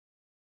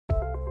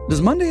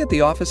Does Monday at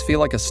the office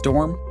feel like a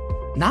storm?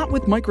 Not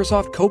with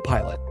Microsoft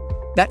Copilot.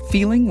 That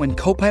feeling when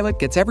Copilot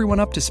gets everyone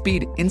up to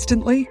speed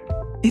instantly?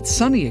 It's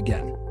sunny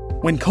again.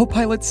 When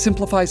Copilot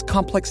simplifies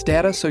complex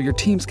data so your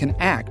teams can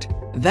act,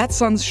 that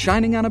sun's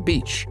shining on a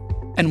beach.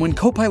 And when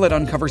Copilot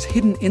uncovers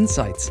hidden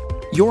insights,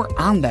 you're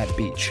on that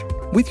beach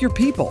with your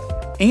people,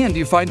 and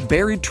you find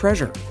buried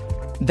treasure.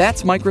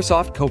 That's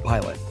Microsoft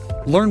Copilot.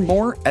 Learn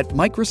more at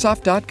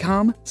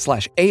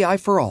Microsoft.com/AI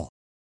for all.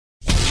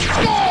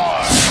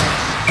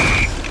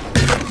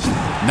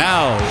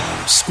 Now,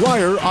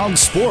 Squire on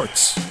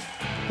Sports.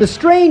 The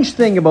strange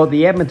thing about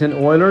the Edmonton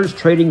Oilers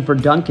trading for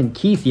Duncan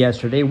Keith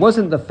yesterday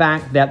wasn't the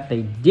fact that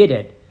they did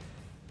it,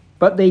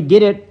 but they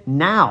did it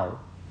now.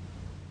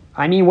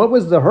 I mean, what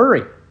was the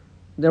hurry?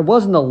 There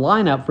wasn't a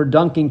lineup for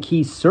Duncan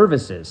Keith's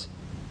services.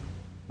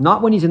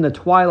 Not when he's in the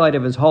twilight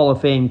of his Hall of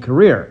Fame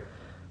career.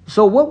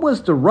 So what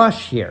was the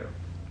rush here?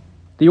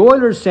 The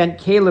Oilers sent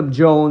Caleb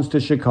Jones to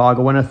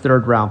Chicago in a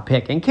third-round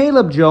pick, and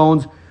Caleb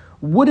Jones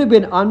would have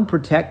been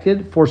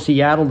unprotected for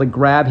Seattle to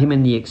grab him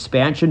in the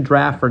expansion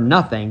draft for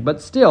nothing, but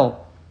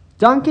still,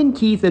 Duncan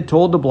Keith had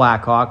told the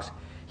Blackhawks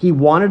he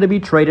wanted to be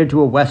traded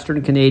to a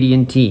Western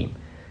Canadian team.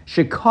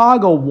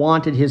 Chicago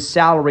wanted his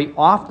salary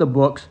off the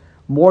books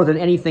more than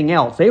anything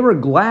else. They were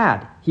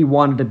glad he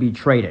wanted to be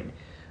traded.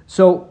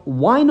 So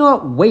why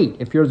not wait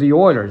if you're the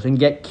Oilers and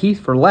get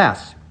Keith for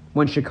less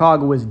when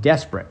Chicago is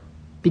desperate?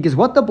 Because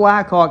what the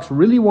Blackhawks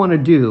really want to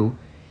do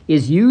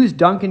is use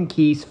Duncan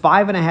Keith's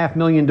 $5.5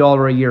 million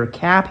a year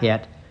cap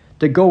hit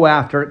to go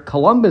after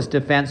Columbus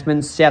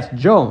defenseman Seth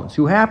Jones,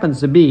 who happens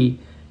to be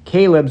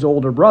Caleb's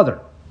older brother.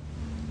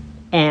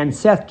 And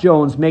Seth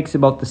Jones makes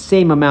about the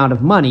same amount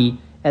of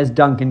money as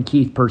Duncan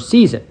Keith per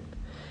season.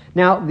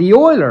 Now, the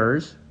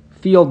Oilers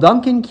feel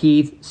Duncan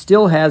Keith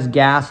still has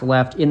gas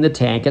left in the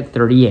tank at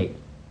 38.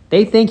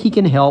 They think he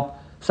can help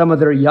some of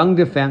their young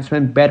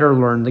defensemen better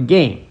learn the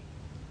game.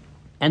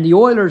 And the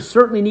Oilers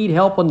certainly need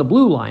help on the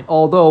blue line,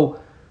 although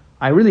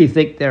I really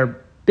think their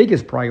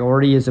biggest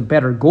priority is a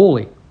better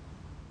goalie.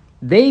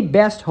 They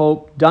best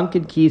hope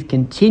Duncan Keith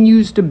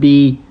continues to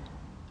be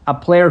a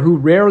player who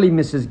rarely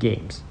misses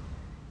games,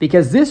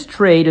 because this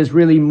trade is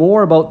really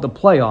more about the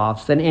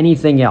playoffs than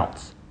anything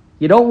else.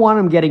 You don't want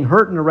him getting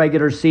hurt in the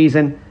regular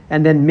season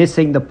and then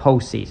missing the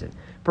postseason.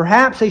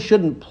 Perhaps they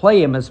shouldn't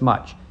play him as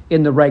much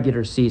in the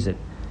regular season.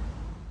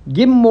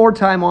 Give him more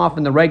time off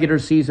in the regular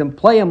season,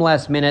 play him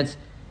less minutes,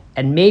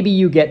 and maybe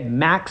you get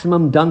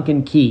maximum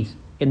Duncan Keith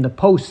in the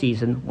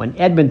postseason when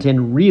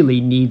Edmonton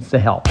really needs the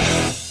help.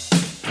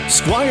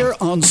 Squire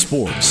on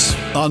Sports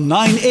on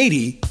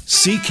 980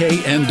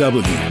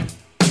 CKNW.